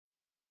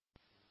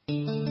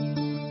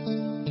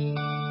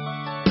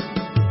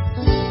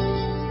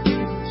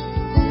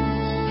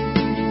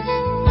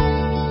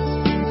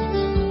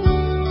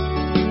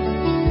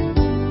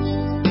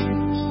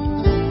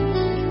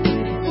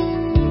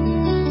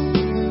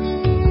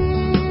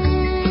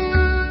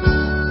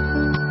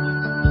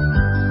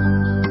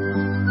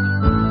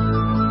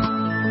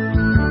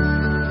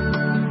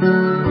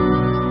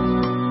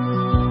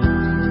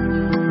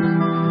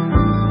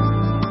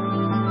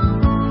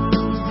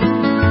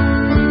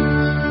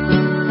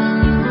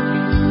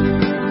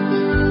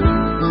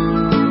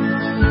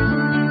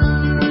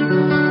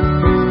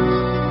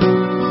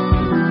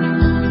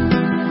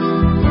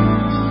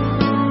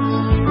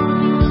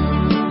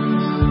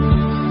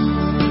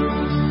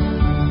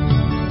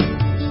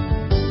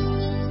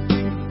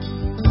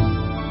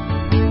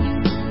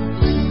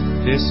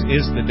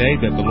Is the day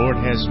that the Lord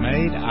has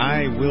made.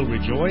 I will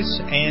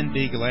rejoice and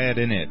be glad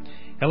in it.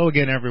 Hello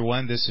again,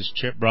 everyone. This is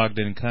Chip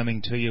Brogdon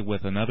coming to you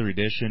with another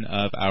edition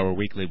of our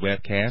weekly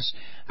webcast.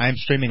 I am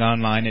streaming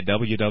online at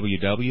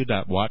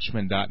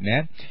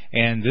www.watchman.net,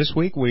 and this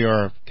week we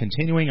are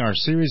continuing our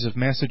series of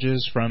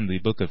messages from the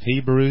book of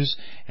Hebrews,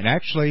 and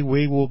actually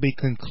we will be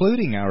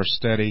concluding our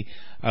study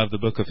of the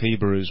book of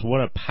Hebrews.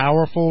 What a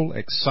powerful,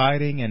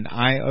 exciting, and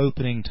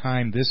eye-opening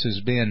time this has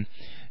been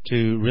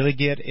to really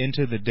get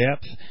into the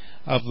depth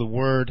of the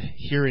Word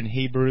here in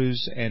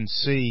Hebrews and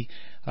see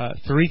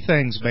three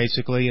things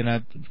basically, and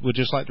I would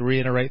just like to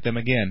reiterate them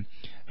again.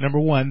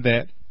 Number one,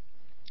 that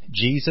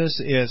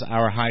Jesus is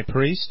our high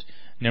priest.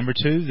 Number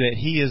two, that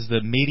He is the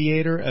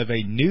mediator of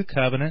a new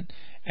covenant.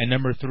 And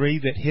number three,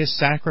 that His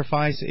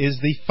sacrifice is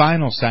the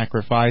final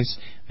sacrifice,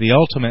 the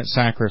ultimate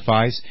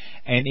sacrifice,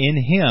 and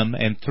in Him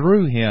and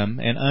through Him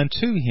and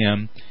unto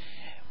Him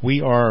we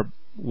are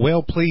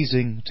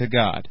well-pleasing to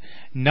God.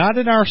 Not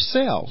in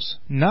ourselves,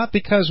 not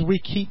because we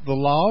keep the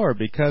law or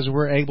because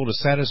we're able to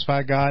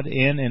satisfy God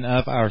in and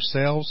of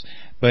ourselves,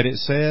 but it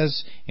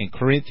says in 2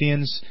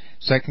 Corinthians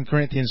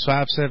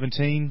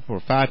 5:17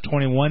 or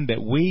 5:21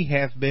 that we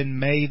have been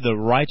made the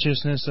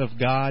righteousness of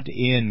God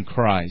in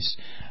Christ.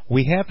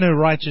 We have no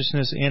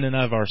righteousness in and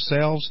of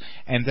ourselves,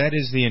 and that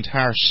is the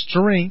entire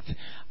strength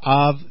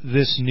of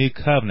this new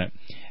covenant.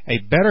 A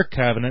better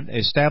covenant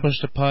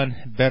established upon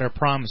better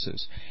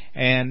promises.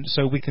 And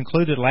so we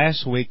concluded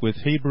last week with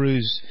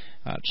Hebrews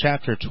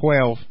chapter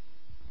 12.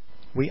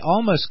 We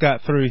almost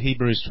got through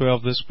Hebrews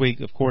 12. This week,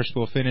 of course,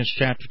 we'll finish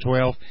chapter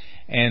 12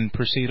 and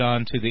proceed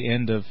on to the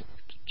end of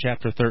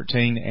chapter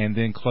 13 and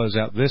then close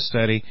out this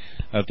study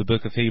of the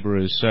book of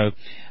Hebrews. So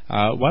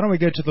why don't we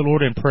go to the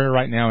Lord in prayer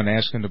right now and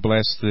ask Him to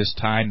bless this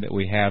time that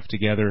we have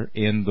together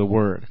in the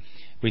Word.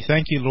 We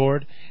thank You,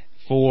 Lord,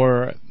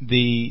 for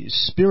the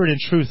spirit and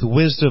truth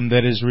wisdom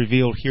that is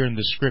revealed here in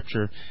the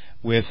Scripture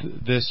with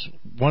this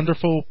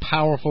wonderful,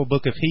 powerful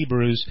book of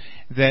Hebrews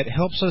that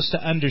helps us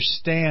to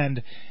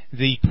understand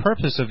the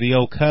purpose of the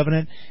Old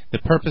Covenant, the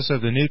purpose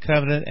of the New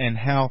Covenant, and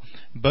how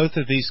both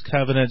of these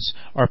covenants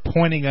are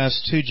pointing us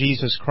to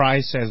Jesus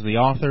Christ as the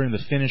author and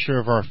the finisher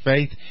of our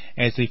faith,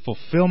 as the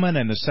fulfillment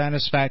and the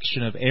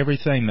satisfaction of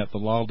everything that the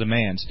law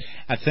demands.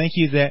 I thank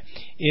You that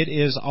it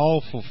is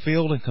all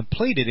fulfilled and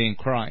completed in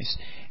Christ,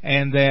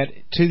 and that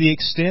to the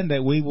extent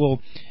that we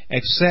will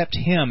accept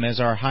Him as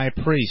our high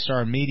priest,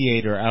 our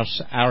mediator,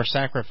 our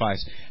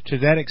sacrifice, to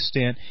that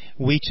extent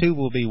we too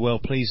will be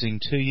well-pleasing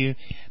to You,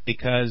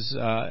 because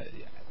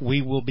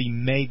we will be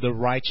made the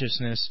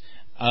righteousness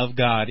of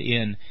God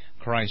in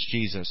Christ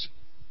Jesus.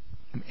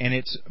 And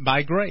it's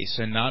by grace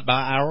and not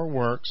by our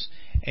works.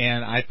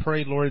 And I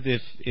pray, Lord,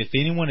 if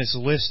anyone is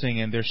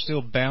listening and they're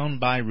still bound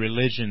by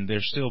religion,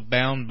 they're still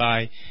bound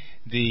by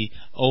the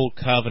Old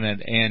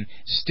Covenant and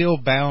still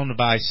bound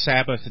by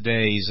Sabbath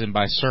days and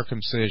by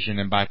circumcision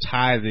and by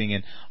tithing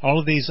and all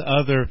of these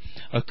other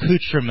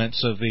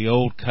accoutrements of the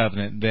Old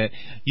Covenant, that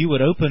You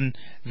would open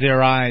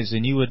their eyes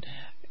and You would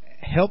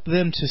help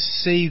them to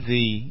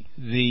see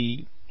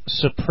the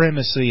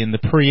supremacy and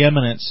the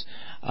preeminence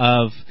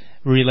of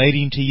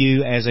relating to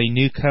You as a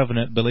new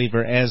covenant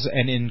believer, as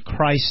an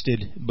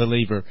in-Christed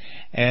believer,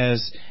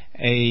 as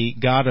a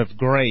God of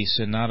grace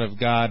and not a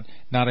God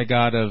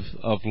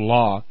of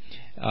law.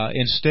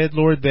 Instead,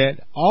 Lord, that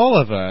all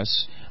of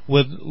us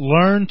would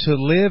learn to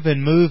live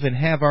and move and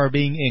have our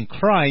being in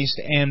Christ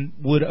and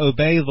would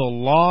obey the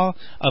law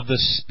of the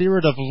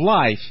Spirit of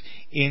life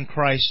in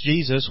Christ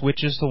Jesus,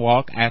 which is to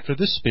walk after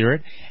the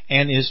Spirit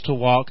and is to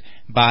walk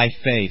by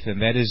faith.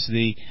 And that is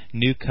the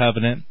new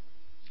covenant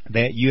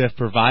that You have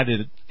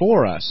provided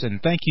for us.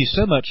 And thank You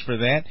so much for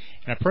that.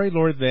 And I pray,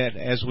 Lord, that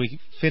as we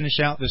finish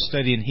out this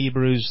study in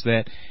Hebrews,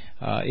 that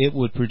it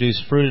would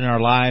produce fruit in our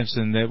lives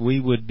and that we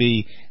would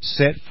be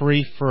set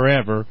free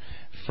forever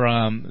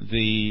from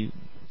the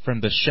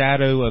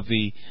shadow of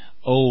the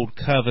Old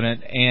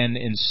Covenant, and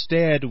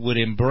instead would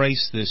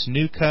embrace this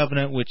new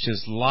covenant, which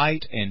is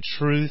light and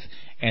truth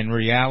and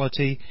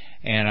reality.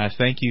 And I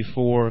thank You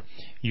for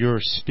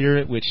Your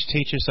Spirit, which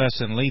teaches us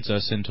and leads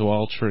us into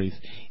all truth.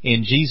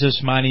 In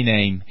Jesus' mighty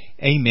name,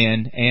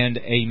 amen and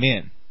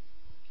amen.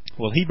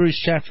 Well,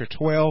 Hebrews chapter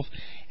 12,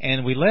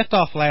 and we left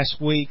off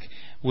last week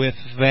with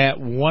that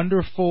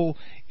wonderful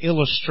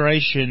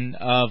illustration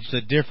of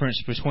the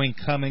difference between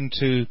coming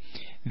to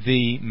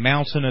the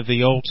mountain of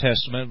the Old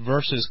Testament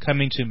versus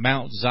coming to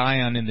Mount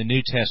Zion in the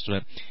New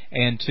Testament,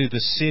 and to the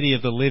city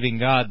of the living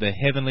God, the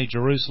heavenly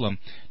Jerusalem,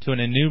 to an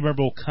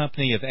innumerable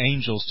company of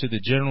angels, to the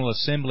general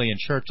assembly and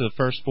church of the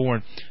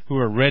firstborn who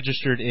are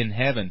registered in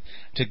heaven,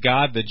 to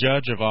God the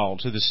judge of all,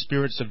 to the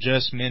spirits of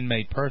just men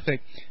made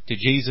perfect, to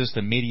Jesus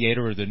the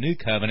mediator of the new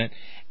covenant,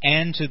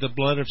 and to the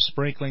blood of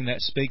sprinkling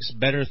that speaks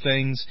better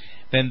things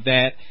than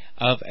that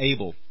of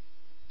Abel.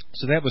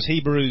 So that was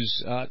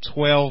Hebrews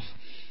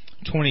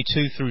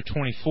 12:22 through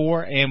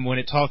 24, and when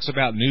it talks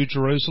about New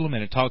Jerusalem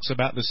and it talks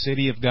about the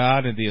city of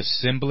God and the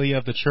assembly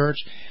of the church,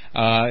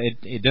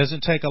 it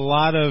doesn't take a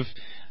lot of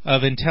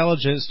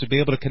intelligence to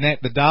be able to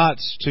connect the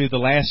dots to the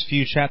last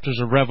few chapters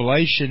of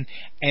Revelation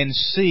and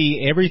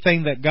see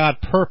everything that God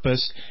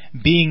purposed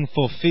being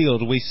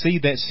fulfilled. We see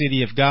that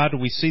city of God,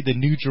 we see the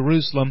New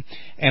Jerusalem,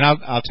 and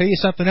I'll tell you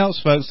something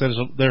else, folks.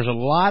 There's a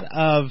lot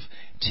of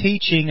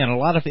teaching and a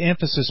lot of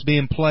emphasis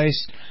being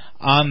placed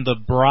on the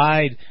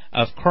bride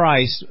of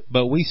Christ,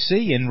 but we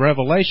see in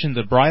Revelation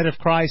the bride of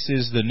Christ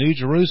is the New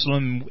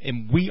Jerusalem,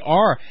 and we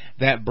are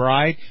that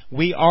bride.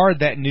 We are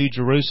that New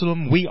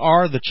Jerusalem. We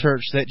are the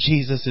church that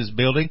Jesus is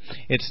building.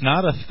 It's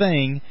not a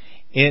thing.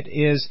 It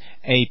is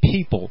a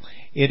people.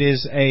 It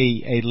is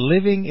a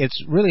living,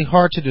 it's really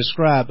hard to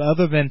describe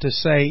other than to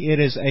say it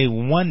is a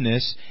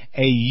oneness,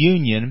 a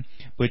union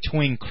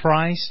between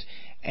Christ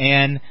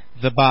and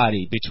the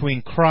body,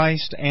 between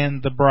Christ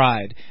and the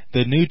bride,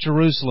 the New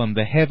Jerusalem,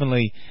 the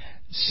heavenly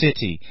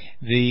city,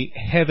 the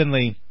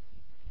heavenly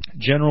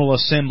general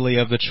assembly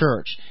of the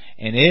church,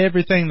 and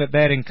everything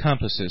that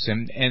encompasses,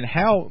 and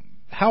how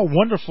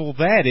wonderful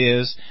that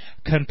is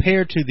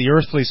compared to the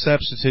earthly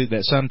substitute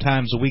that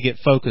sometimes we get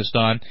focused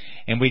on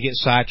and we get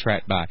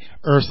sidetracked by.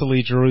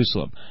 Earthly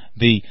Jerusalem,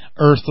 the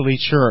earthly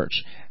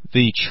church,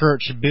 the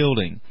church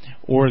building,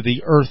 or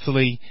the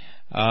earthly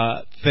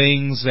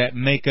things that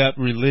make up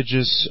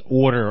religious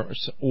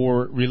orders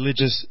or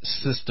religious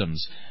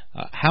systems.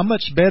 How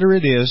much better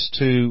it is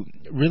to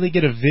really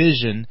get a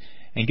vision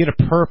and get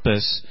a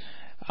purpose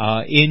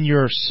in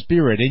your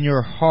spirit, in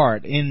your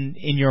heart, in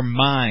your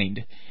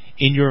mind,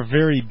 in your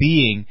very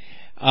being,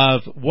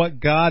 of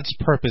what God's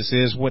purpose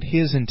is, what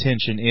His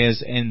intention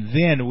is, and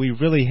then we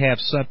really have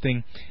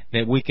something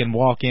that we can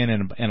walk in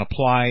and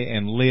apply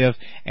and live,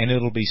 and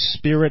it'll be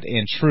spirit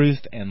and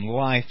truth and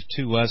life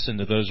to us and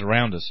to those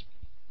around us.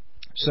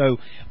 So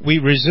we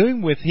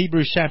resume with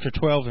Hebrews chapter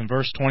 12 and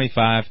verse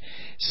 25.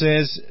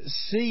 Says,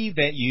 "See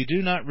that you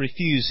do not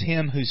refuse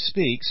him who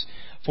speaks,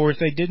 for if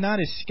they did not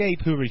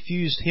escape who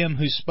refused him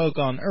who spoke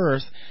on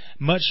earth,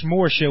 much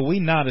more shall we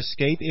not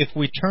escape if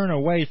we turn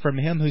away from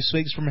him who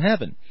speaks from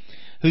heaven,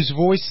 whose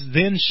voice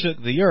then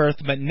shook the earth,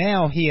 but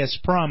now he has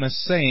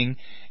promised, saying,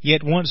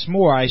 Yet once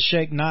more I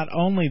shake not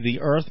only the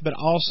earth, but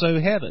also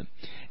heaven.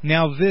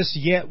 Now this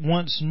yet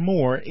once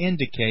more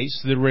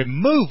indicates the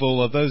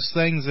removal of those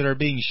things that are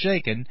being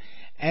shaken,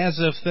 as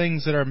of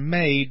things that are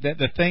made, that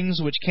the things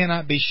which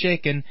cannot be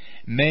shaken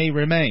may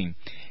remain."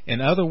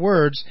 In other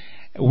words,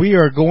 we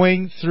are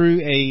going through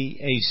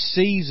a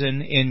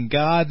season in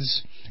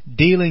God's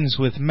dealings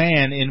with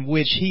man in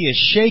which He is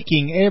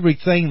shaking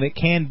everything that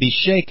can be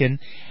shaken.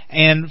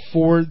 And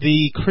for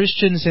the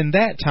Christians in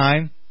that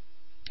time,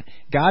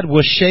 God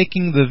was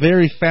shaking the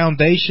very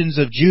foundations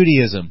of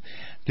Judaism,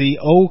 the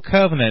Old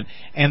Covenant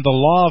and the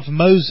Law of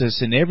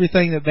Moses and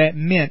everything that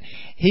meant.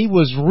 He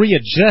was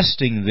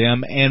readjusting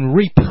them and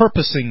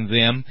repurposing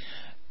them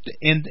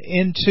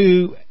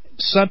into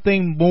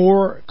something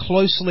more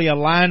closely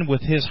aligned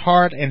with His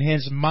heart and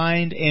His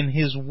mind and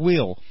His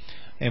will.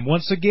 And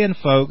once again,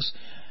 folks,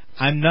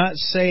 I'm not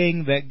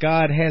saying that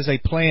God has a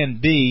plan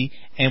B,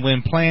 and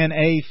when plan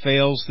A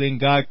fails, then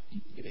God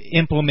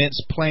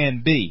implements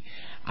plan B.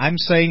 I'm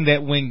saying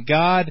that when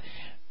God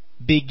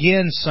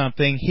begins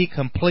something, He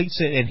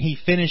completes it and He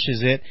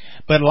finishes it.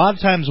 But a lot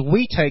of times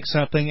we take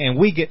something and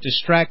we get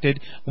distracted.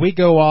 We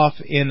go off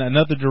in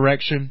another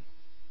direction.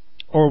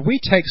 Or we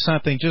take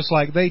something just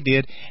like they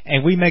did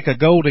and we make a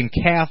golden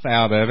calf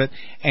out of it,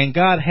 and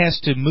God has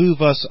to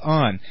move us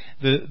on.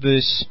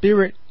 The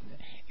Spirit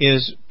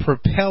is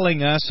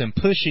propelling us and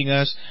pushing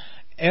us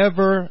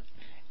ever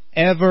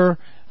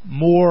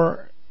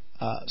more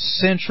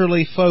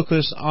centrally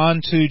focused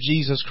onto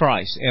Jesus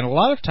Christ. And a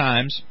lot of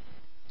times,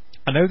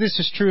 I know this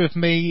is true of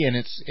me, and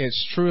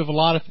it's true of a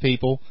lot of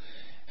people,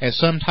 at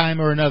some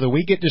time or another,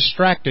 we get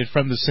distracted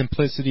from the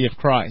simplicity of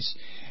Christ.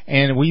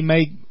 And we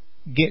may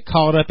get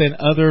caught up in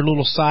other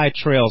little side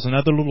trails and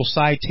other little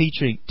side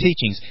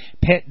teachings,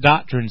 pet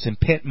doctrines and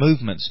pet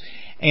movements.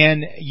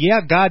 And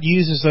yeah, God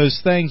uses those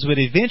things, but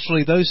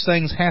eventually those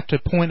things have to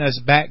point us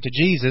back to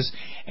Jesus.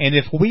 And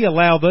if we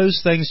allow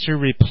those things to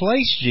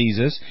replace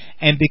Jesus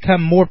and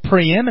become more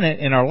preeminent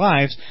in our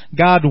lives,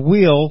 God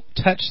will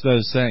touch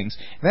those things.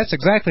 That's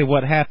exactly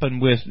what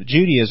happened with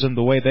Judaism,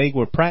 the way they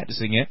were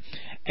practicing it.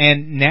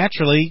 And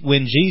naturally,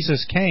 when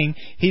Jesus came,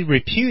 He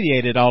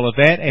repudiated all of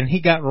that, and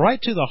He got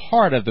right to the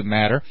heart of the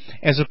matter,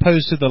 as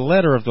opposed to the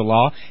letter of the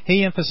law.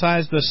 He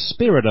emphasized the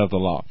spirit of the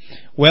law.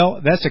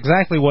 Well, that's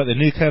exactly what the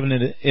New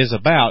Covenant is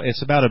about.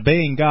 It's about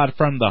obeying God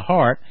from the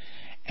heart,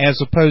 as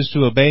opposed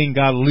to obeying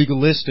God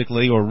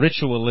legalistically or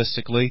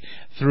ritualistically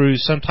through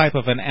some type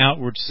of an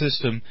outward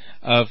system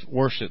of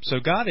worship. So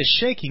God is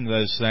shaking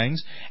those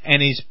things,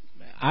 and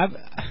I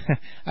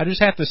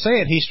just have to say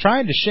it, He's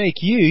trying to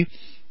shake you.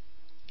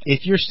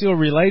 If you're still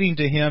relating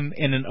to Him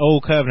in an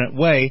old covenant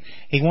way,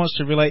 He wants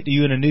to relate to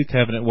you in a new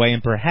covenant way,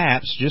 and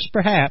perhaps, just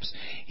perhaps,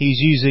 He's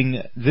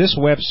using this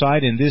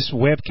website and this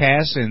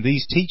webcast and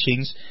these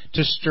teachings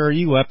to stir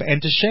you up and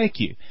to shake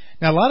you.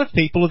 Now, a lot of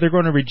people, they're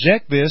going to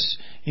reject this,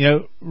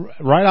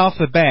 right off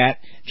the bat,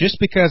 just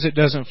because it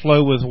doesn't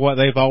flow with what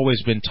they've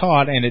always been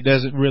taught, and it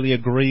doesn't really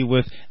agree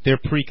with their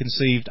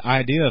preconceived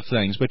idea of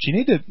things. But you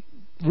need to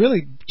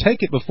really take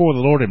it before the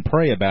Lord and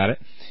pray about it.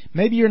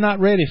 Maybe you're not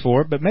ready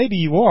for it, but maybe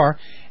you are.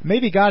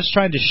 Maybe God's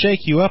trying to shake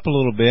you up a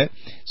little bit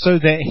so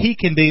that He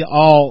can be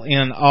all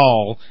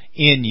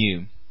in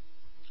you.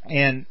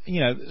 And,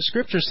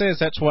 Scripture says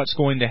that's what's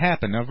going to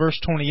happen. Now, verse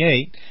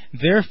 28,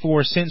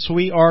 therefore, since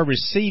we are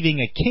receiving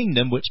a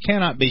kingdom which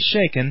cannot be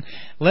shaken,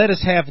 let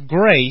us have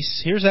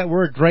grace. Here's that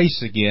word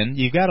grace again.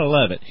 You've got to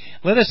love it.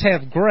 Let us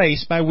have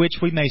grace by which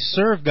we may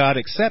serve God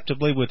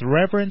acceptably with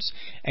reverence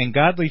and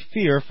godly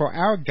fear, for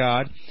our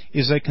God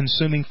is a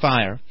consuming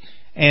fire.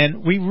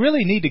 And we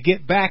really need to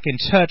get back in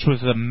touch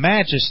with the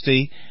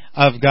majesty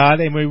of God,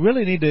 and we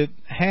really need to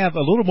have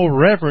a little more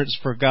reverence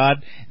for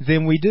God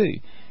than we do.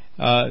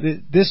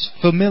 This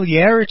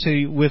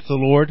familiarity with the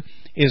Lord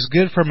is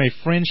good from a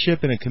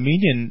friendship and a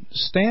communion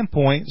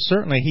standpoint.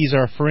 Certainly He's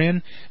our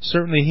friend,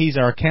 certainly He's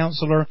our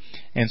counselor,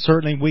 and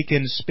certainly we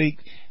can speak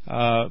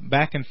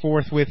back and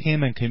forth with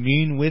Him and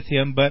commune with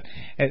Him. But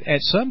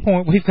at some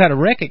point we've got to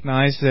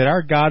recognize that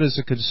our God is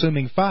a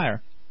consuming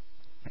fire.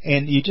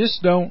 And you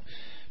just don't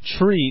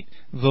treat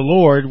the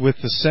Lord with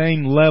the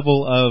same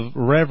level of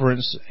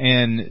reverence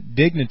and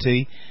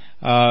dignity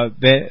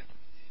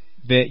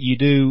that you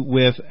do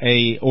with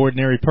a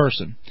ordinary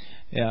person.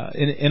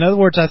 In other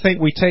words, I think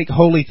we take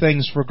holy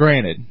things for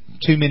granted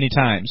too many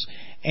times.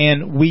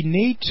 And we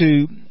need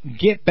to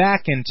get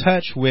back in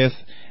touch with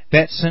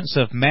that sense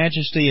of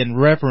majesty and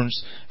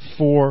reverence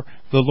for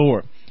the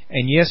Lord.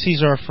 And yes,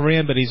 He's our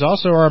friend, but He's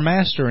also our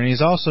Master, and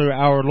He's also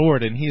our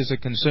Lord, and He is a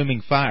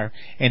consuming fire,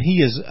 and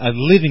He is a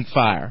living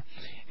fire,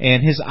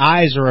 and His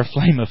eyes are a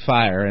flame of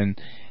fire,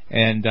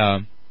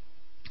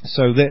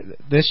 so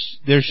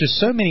there's just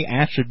so many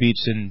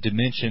attributes and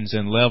dimensions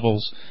and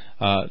levels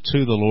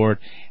to the Lord,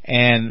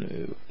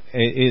 and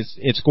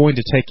it's going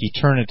to take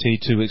eternity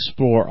to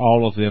explore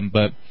all of them.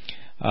 But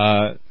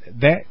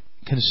that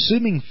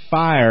consuming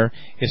fire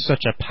is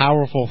such a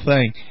powerful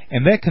thing,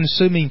 and that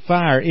consuming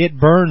fire, it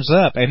burns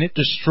up and it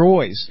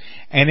destroys,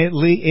 and it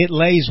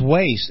lays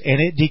waste and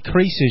it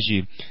decreases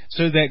you,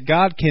 so that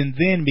God can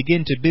then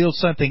begin to build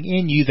something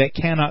in you that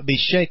cannot be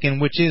shaken,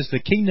 which is the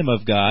kingdom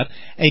of God,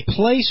 a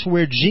place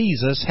where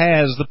Jesus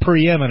has the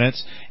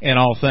preeminence in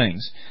all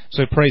things.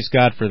 So praise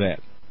God for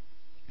that.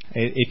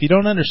 If you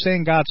don't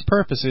understand God's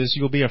purposes,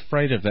 you'll be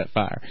afraid of that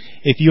fire.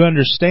 If you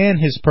understand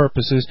His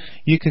purposes,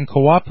 you can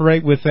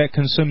cooperate with that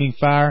consuming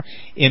fire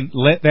and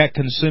let that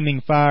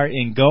consuming fire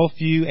engulf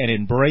you and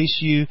embrace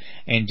you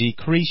and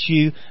decrease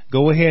you.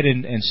 Go ahead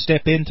and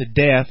step into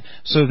death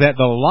so that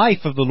the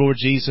life of the Lord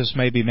Jesus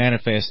may be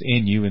manifest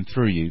in you and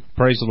through you.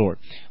 Praise the Lord.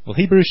 Well,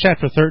 Hebrews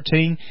chapter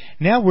 13.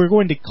 Now we're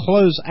going to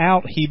close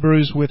out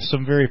Hebrews with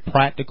some very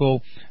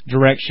practical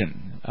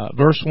direction.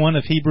 Verse 1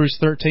 of Hebrews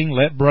 13,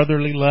 let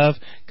brotherly love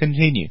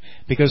continue.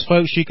 Because,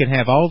 folks, you can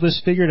have all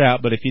this figured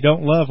out, but if you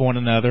don't love one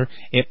another,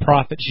 it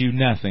profits you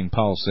nothing,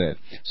 Paul said.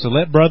 So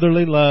let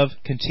brotherly love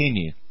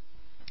continue.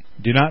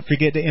 Do not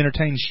forget to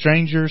entertain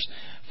strangers,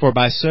 for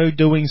by so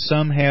doing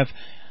some have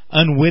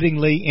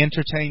unwittingly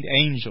entertained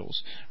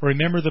angels.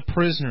 Remember the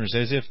prisoners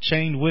as if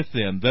chained with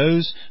them,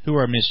 those who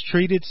are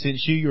mistreated,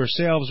 since you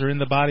yourselves are in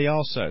the body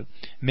also.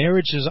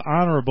 Marriage is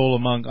honorable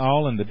among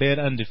all, and the bed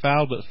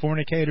undefiled, but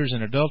fornicators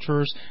and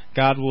adulterers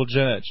God will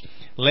judge.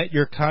 Let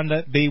your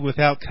conduct be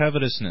without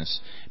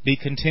covetousness. Be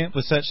content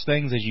with such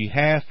things as you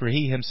have, for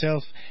He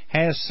Himself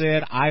has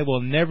said, I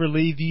will never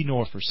leave you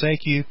nor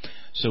forsake you.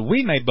 So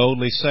we may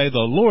boldly say, the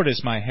Lord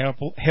is my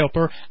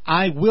helper.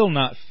 I will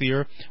not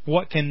fear.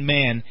 What can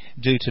man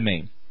do to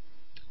me?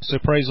 So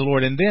praise the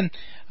Lord. And then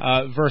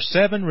verse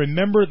 7,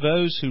 remember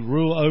those who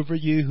rule over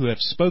you, who have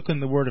spoken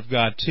the word of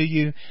God to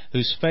you,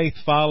 whose faith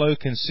follow,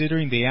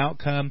 considering the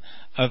outcome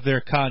of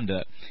their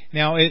conduct.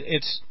 Now,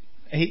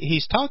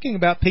 he's talking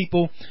about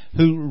people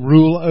who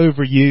rule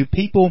over you.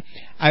 People,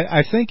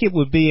 I think it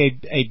would be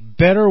a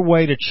better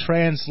way to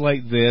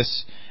translate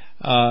this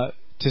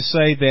to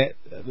say that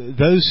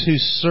those who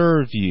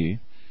serve you,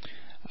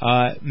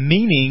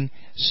 meaning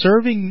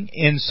serving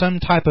in some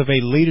type of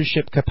a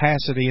leadership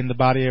capacity in the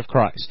body of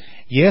Christ.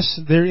 Yes,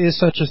 there is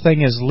such a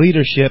thing as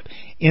leadership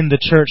in the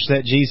church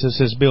that Jesus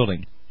is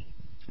building.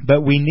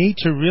 But we need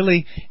to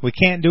we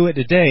can't do it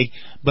today,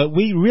 but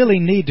we really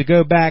need to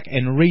go back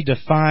and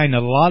redefine a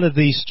lot of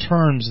these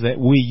terms that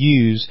we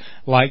use,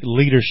 like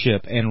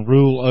leadership and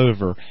rule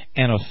over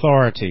and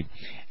authority.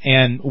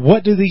 And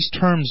what do these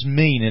terms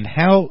mean, and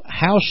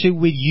how should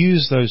we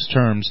use those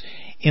terms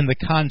in the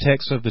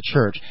context of the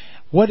church?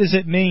 What does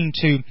it mean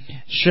to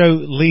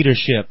show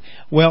leadership?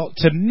 Well,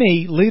 to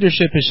me,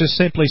 leadership is just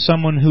simply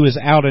someone who is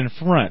out in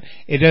front.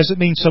 It doesn't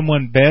mean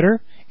someone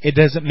better. It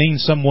doesn't mean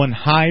someone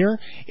higher.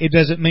 It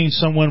doesn't mean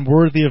someone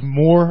worthy of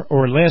more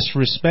or less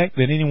respect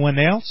than anyone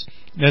else.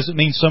 It doesn't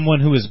mean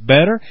someone who is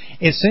better.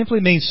 It simply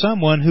means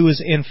someone who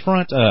is in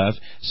front of,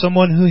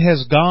 someone who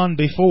has gone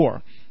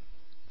before.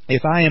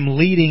 If I am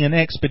leading an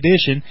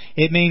expedition,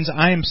 it means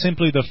I am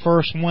simply the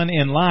first one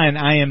in line.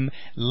 I am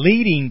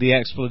leading the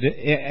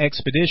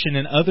expedition,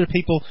 and other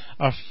people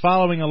are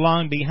following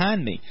along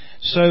behind me.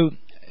 So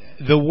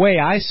the way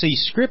I see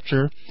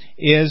Scripture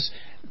is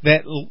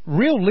that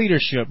real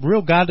leadership,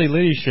 real godly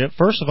leadership,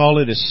 first of all,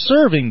 it is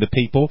serving the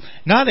people,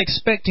 not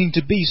expecting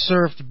to be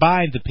served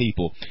by the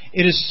people.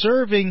 It is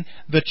serving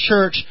the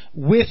church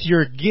with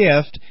your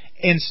gift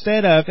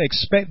instead of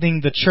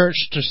expecting the church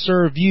to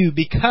serve you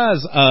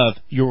because of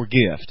your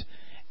gift.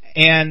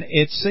 And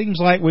it seems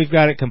like we've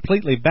got it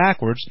completely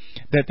backwards,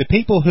 that the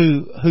people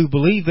who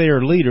believe they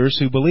are leaders,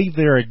 who believe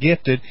they are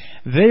gifted,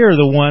 they are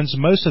the ones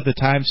most of the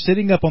time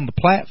sitting up on the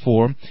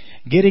platform,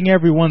 getting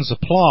everyone's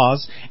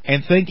applause,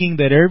 and thinking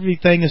that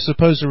everything is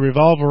supposed to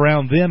revolve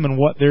around them and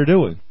what they're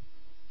doing.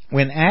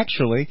 When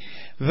actually,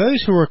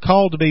 those who are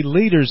called to be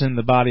leaders in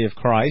the body of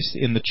Christ,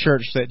 in the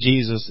church that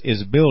Jesus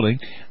is building,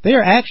 they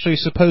are actually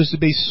supposed to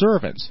be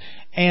servants.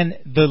 And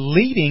the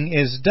leading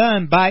is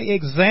done by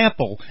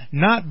example,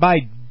 not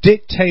by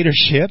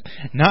dictatorship,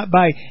 not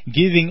by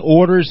giving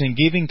orders and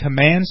giving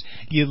commands.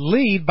 You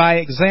lead by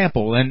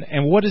example.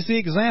 And what is the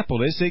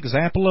example? It's the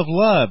example of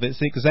love. It's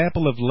the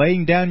example of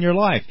laying down your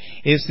life.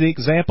 It's the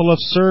example of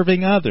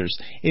serving others.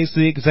 It's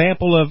the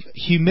example of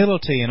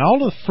humility and all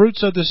the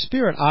fruits of the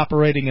Spirit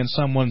operating in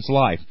someone's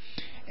life.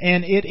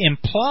 And it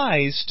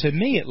implies, to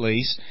me at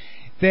least,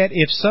 that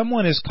if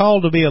someone is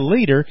called to be a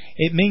leader,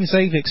 it means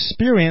they've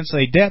experienced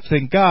a depth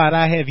in God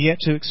I have yet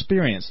to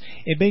experience.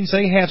 It means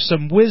they have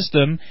some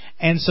wisdom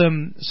and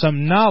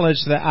some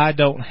knowledge that I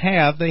don't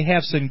have. They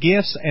have some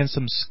gifts and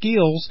some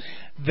skills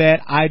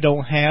that I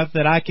don't have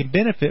that I can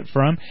benefit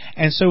from.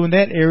 And so in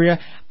that area,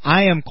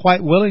 I am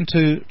quite willing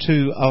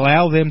to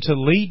allow them to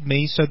lead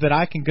me so that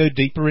I can go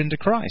deeper into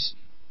Christ.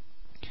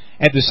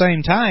 At the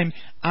same time,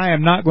 I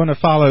am not going to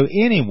follow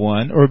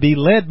anyone or be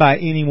led by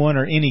anyone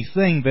or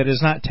anything that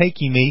is not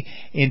taking me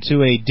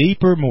into a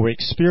deeper, more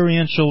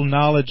experiential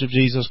knowledge of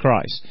Jesus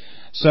Christ.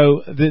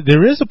 So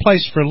there is a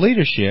place for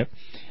leadership,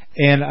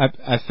 and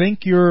I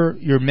think you're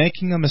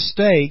making a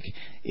mistake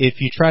if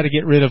you try to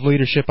get rid of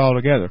leadership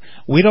altogether.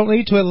 We don't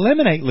need to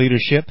eliminate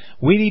leadership.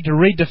 We need to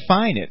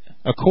redefine it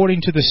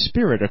according to the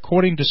Spirit,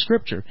 according to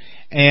Scripture.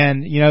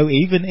 And,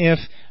 even if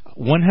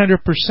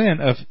 100%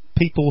 of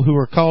people who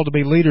are called to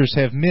be leaders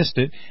have missed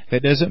it,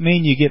 that doesn't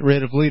mean you get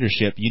rid of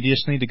leadership. You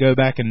just need to go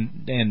back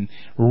and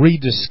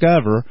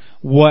rediscover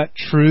what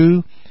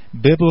true,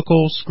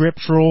 biblical,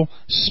 scriptural,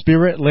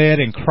 Spirit-led,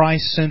 and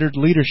Christ-centered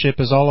leadership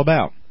is all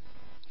about.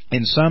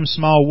 In some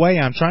small way,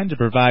 I'm trying to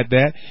provide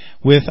that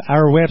with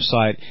our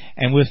website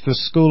and with the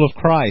School of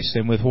Christ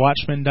and with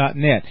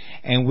Watchman.net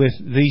and with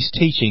these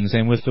teachings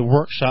and with the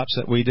workshops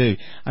that we do.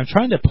 I'm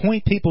trying to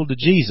point people to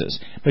Jesus,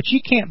 but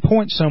you can't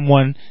point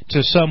someone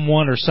to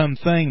someone or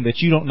something that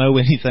you don't know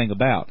anything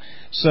about.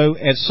 So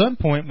at some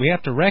point, we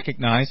have to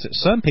recognize that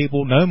some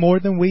people know more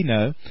than we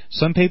know.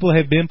 Some people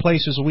have been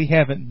places we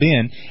haven't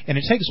been, and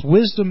it takes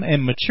wisdom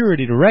and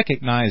maturity to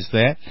recognize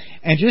that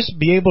and just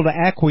be able to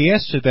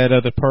acquiesce to that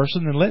other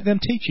person and let them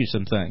teach you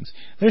some things.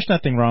 There's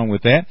nothing wrong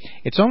with that.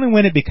 It's only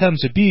when it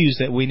becomes abused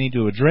that we need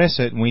to address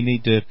it, and we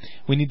need to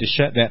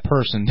shut that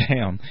person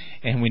down,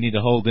 and we need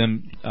to hold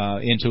them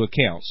into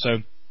account. So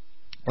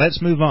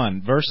let's move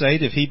on. Verse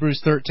 8 of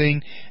Hebrews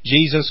 13,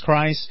 Jesus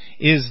Christ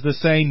is the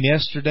same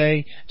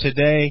yesterday,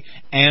 today,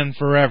 and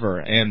forever.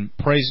 And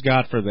praise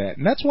God for that.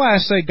 And that's why I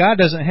say God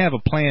doesn't have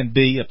a plan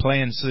B, a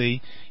plan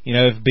C.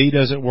 If B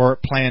doesn't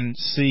work, plan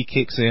C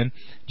kicks in.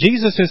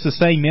 Jesus is the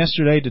same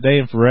yesterday, today,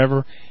 and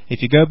forever.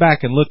 If you go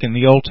back and look in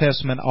the Old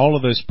Testament, all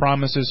of those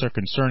promises are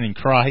concerning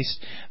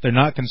Christ. They're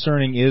not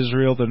concerning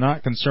Israel. They're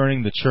not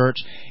concerning the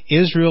church.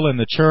 Israel and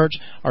the church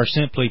are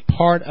simply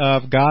part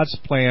of God's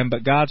plan,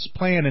 but God's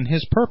plan and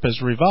His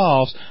purpose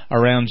revolves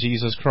around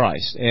Jesus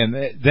Christ. And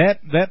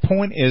that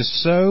point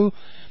is so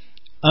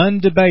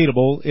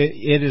undebatable.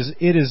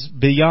 It is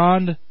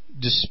beyond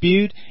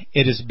dispute.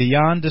 It is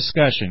beyond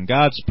discussion.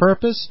 God's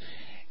purpose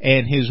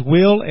and His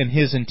will and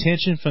His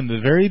intention from the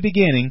very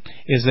beginning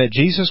is that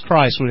Jesus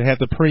Christ would have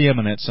the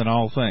preeminence in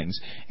all things.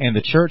 And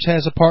the church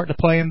has a part to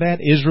play in that.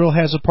 Israel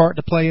has a part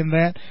to play in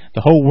that.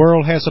 The whole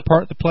world has a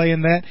part to play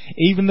in that.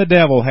 Even the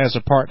devil has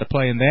a part to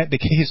play in that,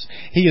 because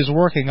he is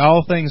working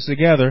all things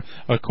together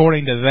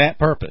according to that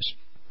purpose.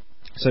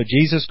 So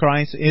Jesus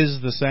Christ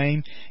is the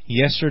same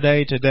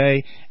yesterday,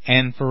 today,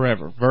 and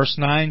forever. Verse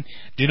 9,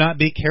 do not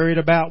be carried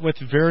about with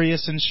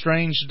various and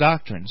strange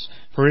doctrines,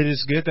 for it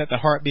is good that the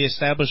heart be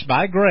established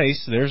by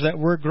grace, there's that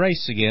word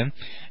grace again,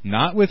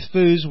 not with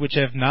foods which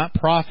have not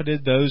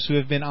profited those who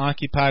have been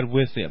occupied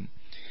with them.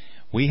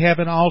 We have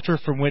an altar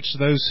from which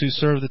those who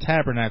serve the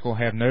tabernacle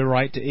have no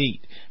right to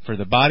eat. For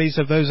the bodies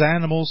of those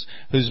animals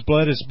whose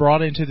blood is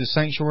brought into the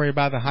sanctuary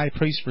by the high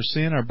priest for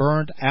sin are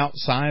burned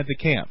outside the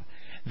camp.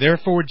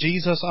 Therefore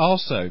Jesus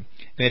also,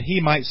 that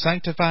he might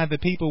sanctify the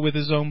people with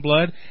his own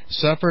blood,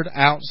 suffered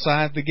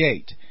outside the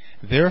gate.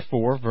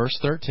 Therefore, verse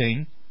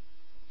 13,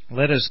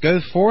 let us go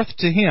forth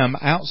to him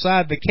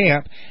outside the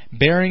camp,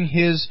 bearing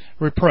his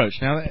reproach.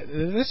 Now,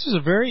 this is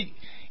a very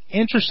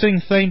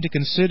interesting thing to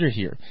consider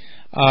here.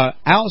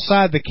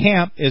 Outside the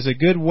camp is a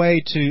good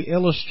way to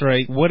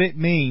illustrate what it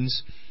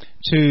means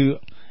to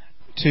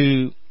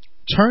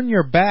turn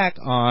your back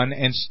on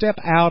and step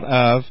out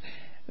of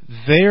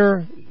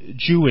their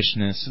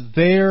Jewishness,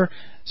 their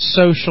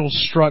social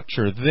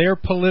structure, their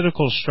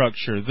political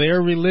structure,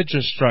 their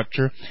religious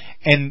structure,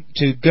 and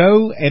to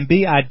go and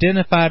be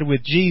identified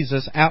with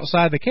Jesus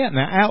outside the camp.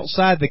 Now,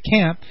 outside the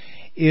camp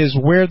is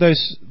where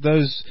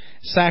those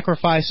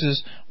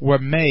sacrifices were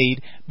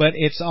made, but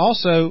it's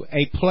also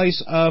a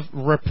place of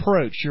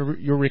reproach.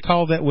 You'll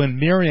recall that when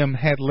Miriam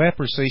had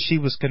leprosy, she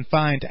was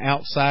confined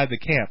outside the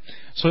camp.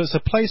 So it's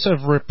a place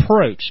of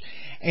reproach.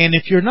 And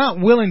if you're not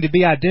willing to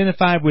be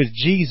identified with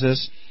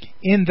Jesus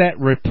in that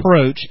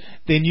reproach,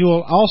 then you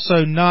will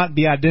also not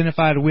be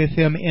identified with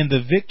him in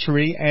the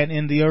victory and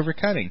in the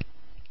overcoming.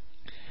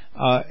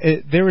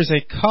 There is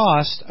a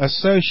cost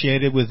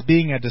associated with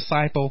being a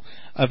disciple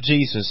of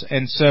Jesus.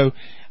 And so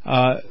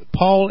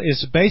Paul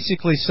is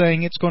basically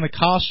saying it's going to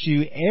cost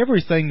you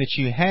everything that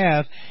you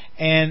have,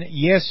 and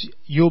yes,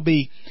 you'll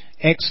be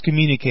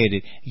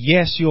excommunicated.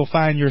 Yes, you'll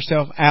find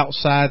yourself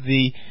outside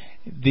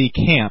the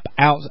camp,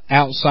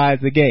 outside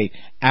the gate,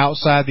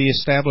 outside the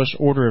established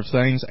order of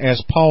things,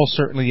 as Paul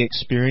certainly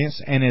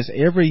experienced, and as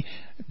every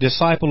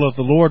disciple of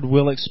the Lord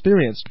will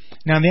experience.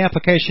 Now, the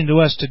application to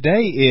us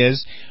today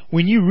is,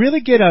 when you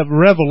really get a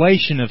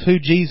revelation of who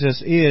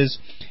Jesus is,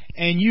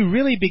 and you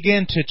really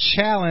begin to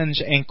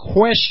challenge and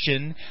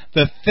question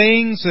the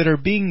things that are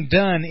being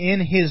done in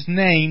his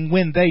name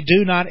when they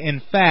do not,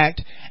 in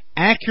fact,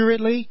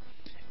 accurately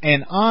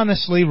and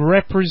honestly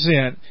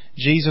represent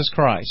Jesus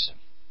Christ.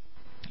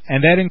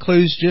 And that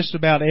includes just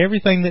about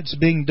everything that's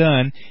being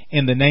done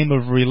in the name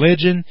of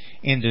religion,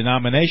 in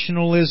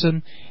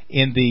denominationalism,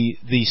 in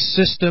the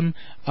system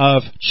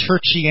of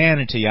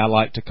churchianity, I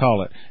like to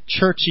call it.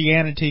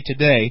 Churchianity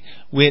today,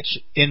 which,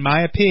 in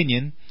my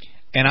opinion,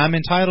 and I'm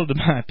entitled to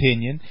my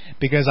opinion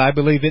because I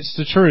believe it's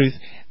the truth,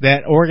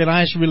 that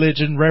organized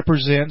religion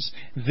represents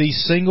the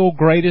single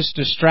greatest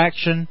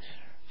distraction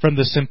from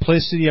the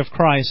simplicity of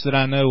Christ that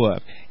I know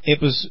of. It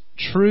was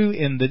true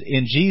in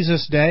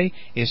Jesus' day.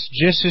 It's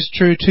just as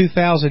true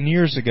 2,000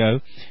 years ago.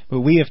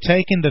 But we have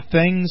taken the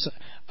things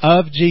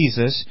of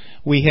Jesus.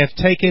 We have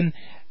taken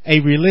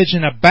a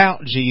religion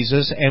about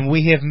Jesus, and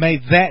we have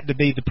made that to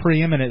be the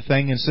preeminent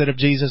thing instead of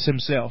Jesus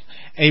himself.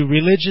 A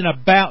religion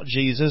about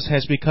Jesus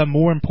has become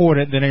more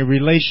important than a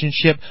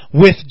relationship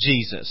with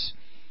Jesus.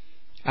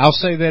 I'll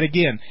say that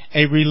again.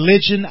 A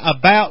religion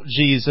about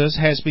Jesus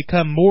has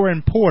become more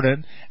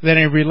important than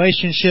a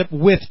relationship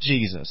with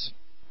Jesus.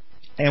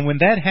 And when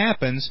that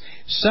happens,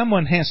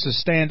 someone has to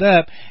stand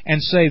up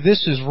and say,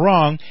 this is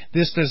wrong,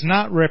 this does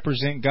not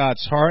represent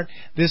God's heart,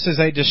 this is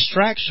a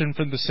distraction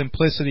from the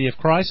simplicity of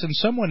Christ, and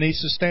someone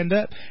needs to stand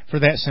up for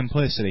that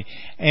simplicity.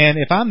 And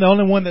if I'm the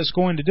only one that's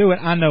going to do it,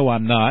 I know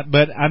I'm not,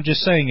 but I'm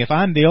just saying, if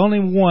I'm the only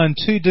one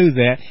to do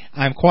that,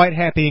 I'm quite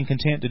happy and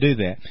content to do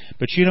that.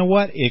 But you know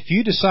what? If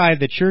you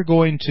decide that you're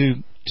going to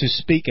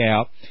speak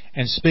out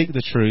and speak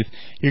the truth,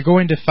 you're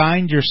going to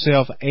find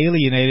yourself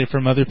alienated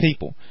from other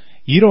people.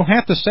 You don't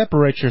have to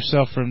separate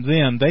yourself from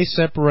them. They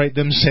separate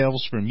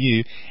themselves from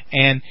you.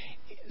 And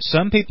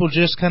some people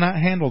just cannot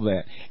handle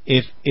that.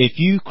 If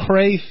you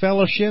crave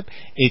fellowship,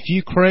 if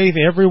you crave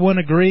everyone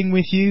agreeing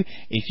with you,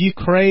 if you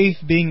crave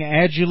being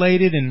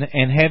adulated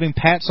and having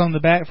pats on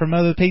the back from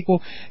other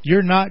people,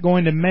 you're not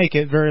going to make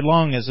it very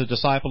long as a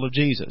disciple of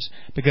Jesus.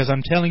 Because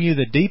I'm telling you,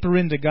 the deeper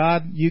into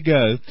God you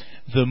go,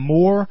 the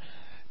more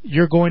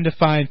you're going to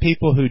find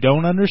people who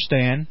don't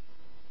understand,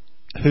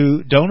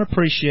 who don't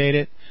appreciate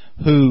it,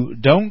 who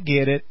don't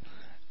get it,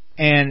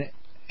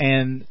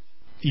 and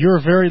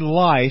your very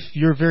life,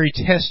 your very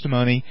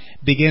testimony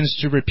begins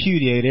to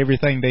repudiate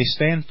everything they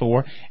stand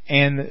for,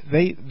 and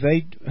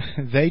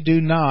they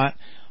do not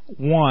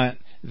want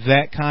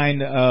that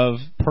kind of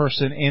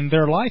person in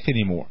their life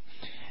anymore.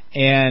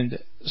 And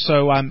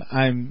so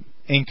I'm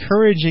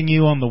encouraging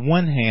you on the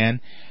one hand,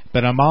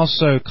 but I'm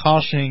also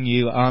cautioning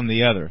you on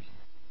the other.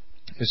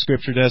 The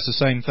Scripture does the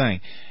same thing.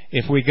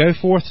 If we go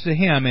forth to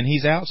him and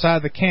he's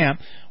outside the camp,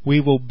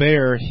 we will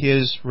bear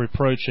his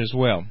reproach as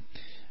well.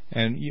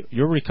 And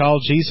you'll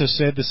recall Jesus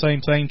said the same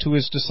thing to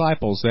his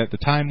disciples, that the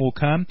time will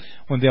come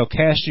when they'll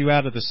cast you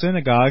out of the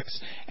synagogues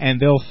and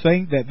they'll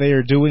think that they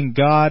are doing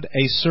God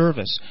a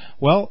service.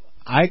 Well,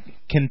 I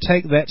can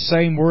take that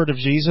same word of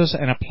Jesus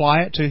and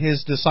apply it to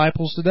His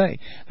disciples today.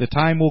 The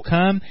time will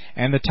come,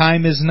 and the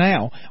time is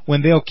now,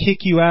 when they'll kick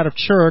you out of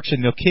church,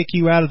 and they'll kick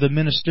you out of the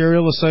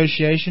ministerial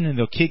association, and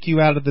they'll kick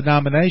you out of the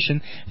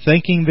denomination,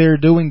 thinking they're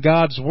doing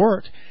God's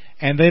work,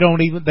 and they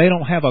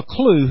don't have a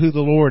clue who the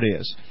Lord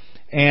is.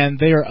 And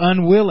they are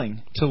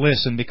unwilling to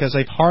listen because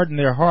they've hardened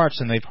their hearts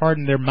and they've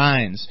hardened their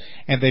minds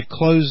and they've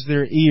closed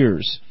their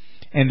ears,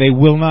 and they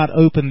will not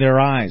open their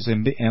eyes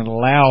and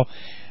allow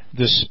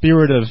the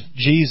Spirit of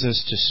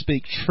Jesus to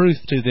speak truth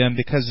to them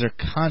because their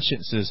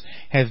consciences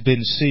have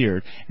been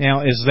seared.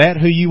 Now, is that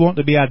who you want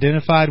to be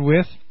identified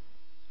with?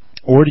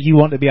 Or do you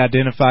want to be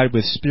identified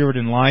with Spirit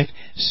and life,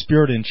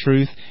 Spirit and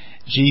truth,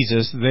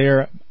 Jesus,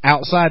 there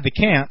outside the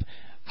camp?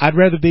 I'd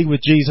rather be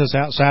with Jesus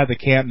outside the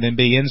camp than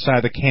be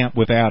inside the camp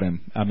without Him.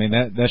 I mean,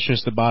 that's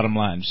just the bottom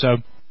line. So,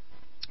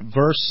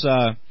 verse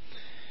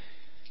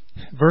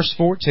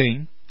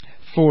 14,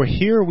 "For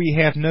here we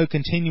have no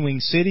continuing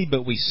city,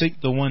 but we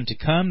seek the one to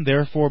come.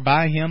 Therefore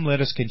by Him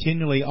let us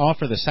continually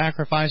offer the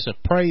sacrifice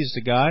of praise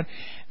to God,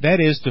 that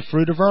is, the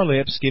fruit of our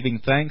lips, giving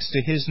thanks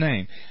to His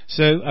name."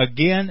 So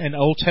again, an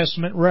Old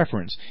Testament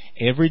reference.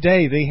 Every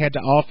day they had to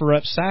offer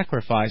up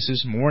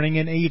sacrifices, morning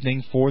and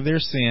evening, for their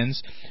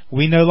sins.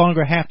 We no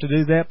longer have to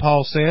do that,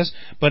 Paul says,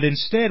 but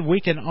instead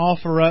we can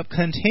offer up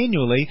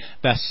continually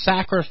the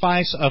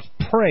sacrifice of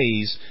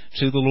praise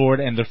to the Lord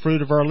and the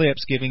fruit of our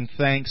lips, giving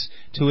thanks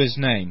to His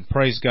name.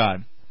 Praise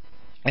God.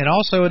 And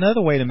also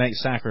another way to make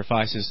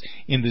sacrifices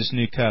in this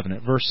new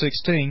covenant. Verse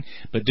 16,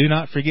 "But do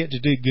not forget to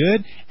do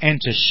good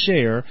and to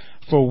share,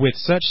 for with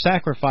such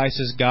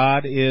sacrifices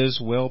God is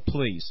well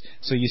pleased."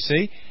 So you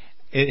see,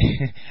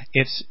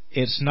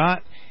 it's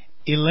not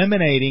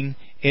eliminating,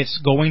 it's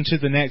going to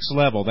the next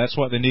level. That's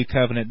what the new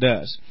covenant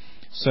does.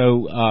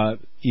 So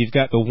you've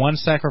got the one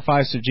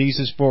sacrifice of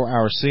Jesus for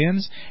our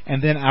sins,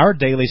 and then our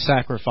daily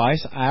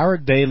sacrifice, our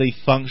daily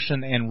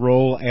function and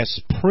role as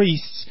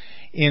priests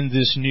in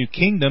this new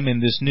kingdom, in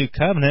this new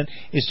covenant,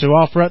 is to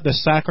offer up the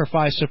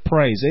sacrifice of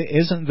praise.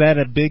 Isn't that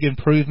a big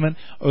improvement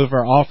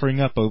over offering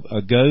up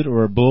a goat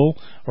or a bull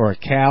or a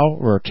cow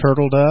or a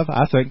turtle dove?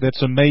 I think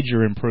that's a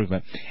major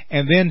improvement.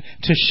 And then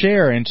to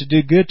share and to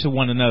do good to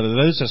one another.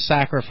 Those are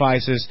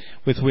sacrifices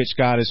with which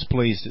God is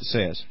pleased, it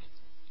says.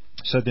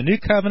 So the new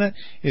covenant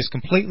is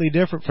completely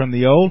different from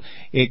the old.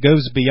 It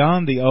goes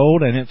beyond the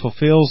old, and it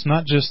fulfills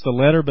not just the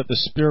letter but the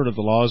spirit of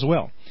the law as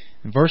well.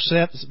 Verse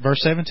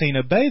 17,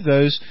 "Obey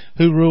those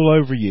who rule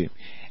over you,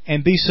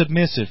 and be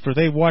submissive, for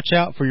they watch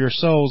out for your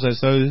souls as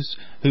those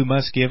who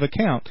must give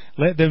account.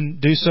 Let them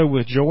do so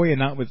with joy and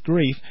not with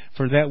grief,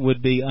 for that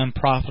would be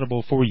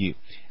unprofitable for you."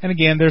 And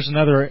again, there's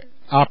another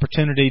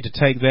opportunity to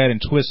take that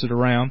and twist it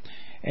around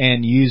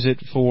and use it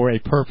for a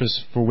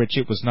purpose for which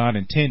it was not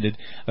intended.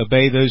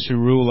 Obey those who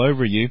rule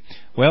over you.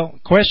 Well,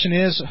 question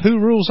is, who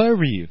rules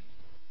over you?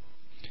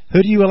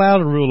 Who do you allow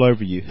to rule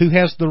over you? Who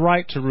has the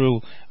right to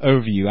rule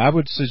over you? I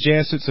would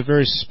suggest it's a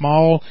very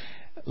small,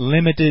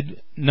 limited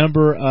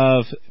number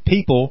of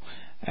people.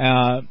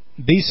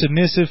 Be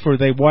submissive, for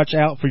they watch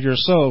out for your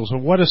souls. Well,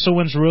 what if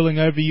someone's ruling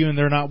over you and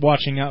they're not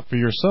watching out for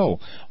your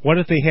soul? What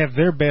if they have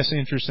their best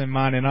interest in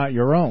mind and not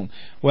your own?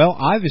 Well,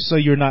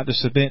 obviously you're not to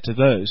submit to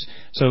those.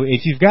 So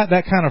if you've got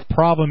that kind of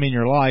problem in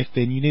your life,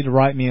 then you need to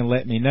write me and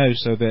let me know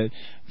so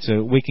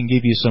we can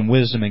give you some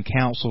wisdom and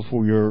counsel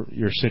for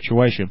your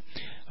situation.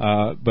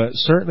 But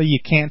certainly you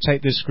can't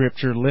take this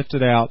scripture, lift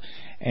it out,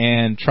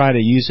 and try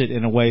to use it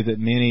in a way that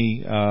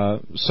many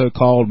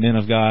so-called men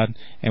of God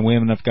and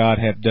women of God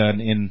have done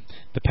in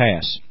the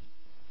past.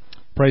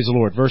 Praise the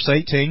Lord. Verse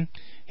 18,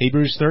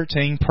 Hebrews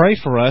 13, "Pray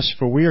for us,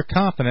 for we are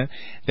confident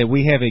that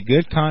we have a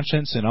good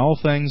conscience in all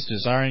things,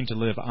 desiring to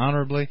live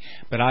honorably.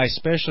 But I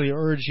especially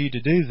urge you to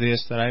do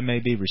this, that I may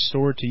be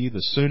restored to you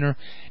the sooner.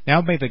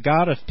 Now may the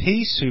God of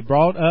peace, who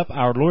brought up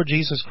our Lord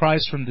Jesus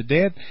Christ from the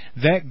dead,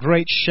 that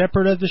great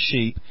shepherd of the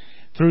sheep,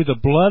 through the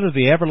blood of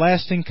the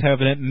everlasting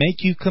covenant,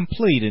 make you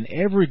complete in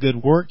every good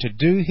work to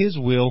do His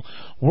will,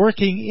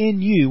 working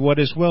in you what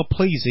is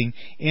well-pleasing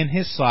in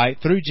His sight,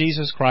 through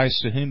Jesus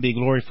Christ, to whom be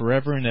glory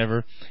forever and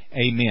ever.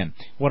 Amen."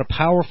 What a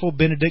powerful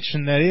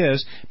benediction that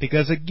is,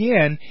 because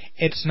again,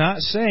 it's not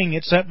saying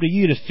it's up to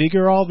you to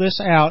figure all this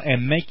out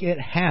and make it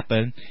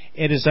happen.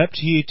 It is up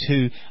to you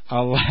to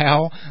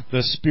allow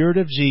the Spirit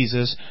of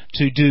Jesus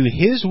to do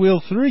His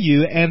will through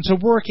you and to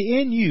work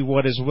in you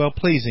what is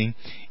well-pleasing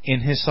in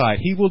His sight.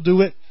 He will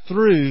do it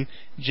through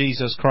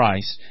Jesus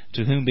Christ,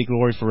 to whom be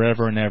glory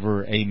forever and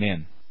ever.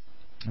 Amen.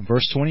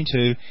 Verse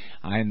 22,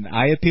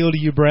 I appeal to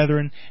you,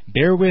 brethren,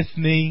 bear with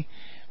the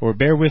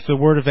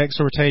word of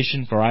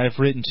exhortation, for I have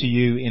written to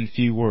you in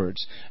few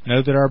words.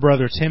 Know that our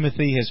brother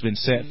Timothy has been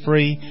set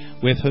free,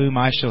 with whom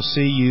I shall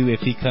see you if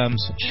he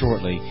comes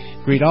shortly.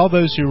 Greet all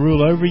those who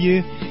rule over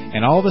you,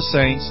 and all the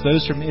saints.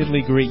 Those from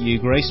Italy greet you.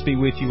 Grace be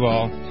with you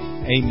all.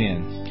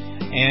 Amen.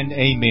 and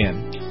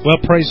amen. Well,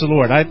 praise the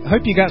Lord. I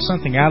hope you got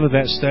something out of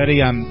that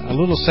study. I'm a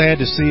little sad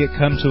to see it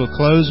come to a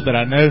close, but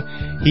I know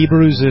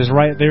Hebrews is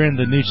right there in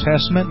the New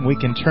Testament, and we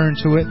can turn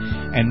to it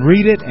and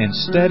read it and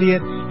study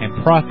it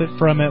and profit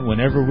from it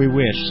whenever we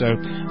wish. So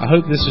I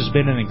hope this has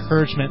been an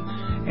encouragement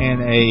and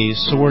a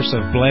source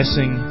of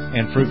blessing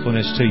and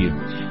fruitfulness to you.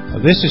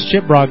 This is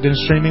Chip Brogden,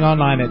 streaming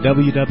online at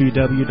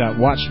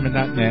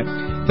www.watchman.net.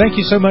 Thank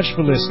you so much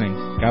for listening.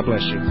 God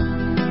bless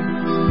you.